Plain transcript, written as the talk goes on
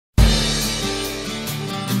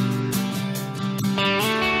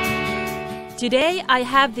Today I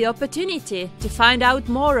have the opportunity to find out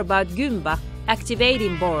more about Gymba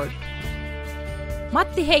activating board.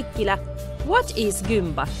 Matti Heikkilä, what is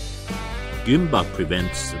Gymba? Gymba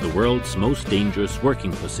prevents the world's most dangerous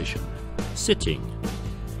working position, sitting.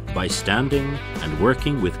 By standing and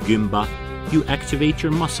working with Gymba, you activate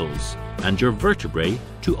your muscles and your vertebrae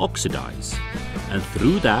to oxidize. And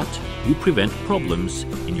through that, you prevent problems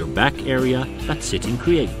in your back area that sitting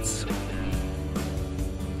creates.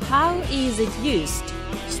 How is it used?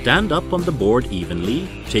 Stand up on the board evenly,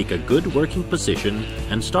 take a good working position,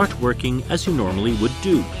 and start working as you normally would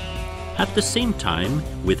do. At the same time,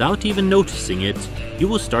 without even noticing it, you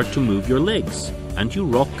will start to move your legs, and you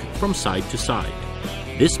rock from side to side.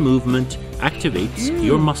 This movement activates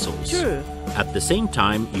your muscles. True. At the same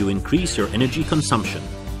time, you increase your energy consumption.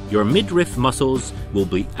 Your midriff muscles will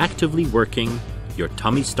be actively working, your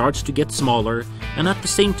tummy starts to get smaller, and at the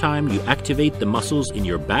same time you activate the muscles in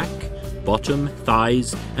your back, bottom,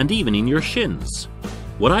 thighs, and even in your shins.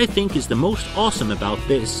 What I think is the most awesome about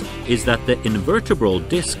this is that the invertebral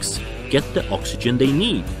discs get the oxygen they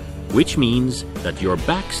need, which means that your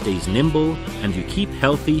back stays nimble and you keep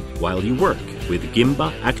healthy while you work. With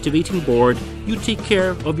Gymba activating board, you take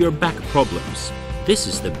care of your back problems. This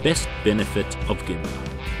is the best benefit of Gymba.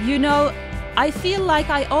 You know, I feel like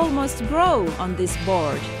I almost grow on this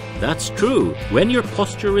board. That's true. When your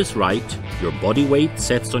posture is right, your body weight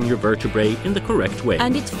sets on your vertebrae in the correct way.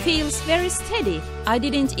 And it feels very steady. I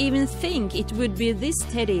didn't even think it would be this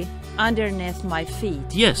steady underneath my feet.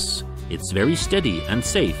 Yes, it's very steady and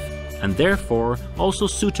safe, and therefore also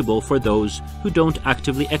suitable for those who don't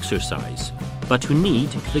actively exercise, but who need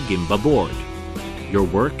the Gymba board. Your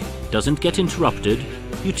work doesn't get interrupted,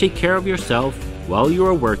 you take care of yourself while you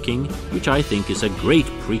are working, which I think is a great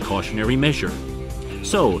precautionary measure.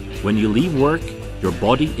 So, when you leave work, your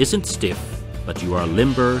body isn't stiff, but you are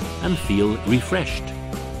limber and feel refreshed.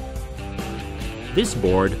 This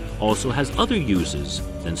board also has other uses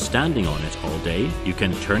than standing on it all day. You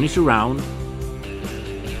can turn it around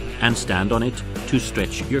and stand on it to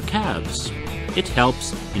stretch your calves. It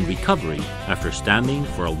helps in recovery after standing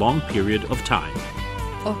for a long period of time.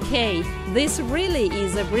 Okay, this really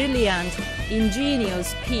is a brilliant,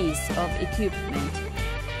 ingenious piece of equipment.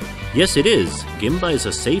 Yes, it is. Gymba is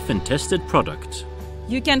a safe and tested product.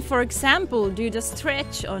 You can, for example, do the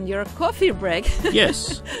stretch on your coffee break.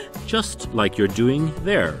 Yes, just like you're doing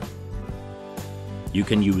there. You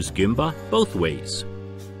can use Gymba both ways,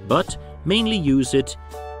 but mainly use it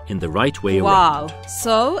in the right way around. Wow!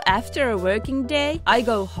 So, after a working day, I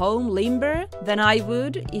go home limber than I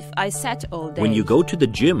would if I sat all day. When you go to the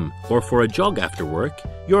gym or for a jog after work,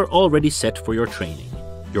 you're already set for your training.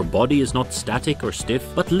 Your body is not static or stiff,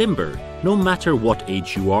 but limber, no matter what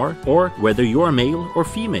age you are or whether you're male or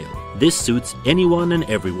female. This suits anyone and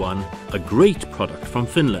everyone. A great product from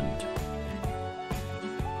Finland.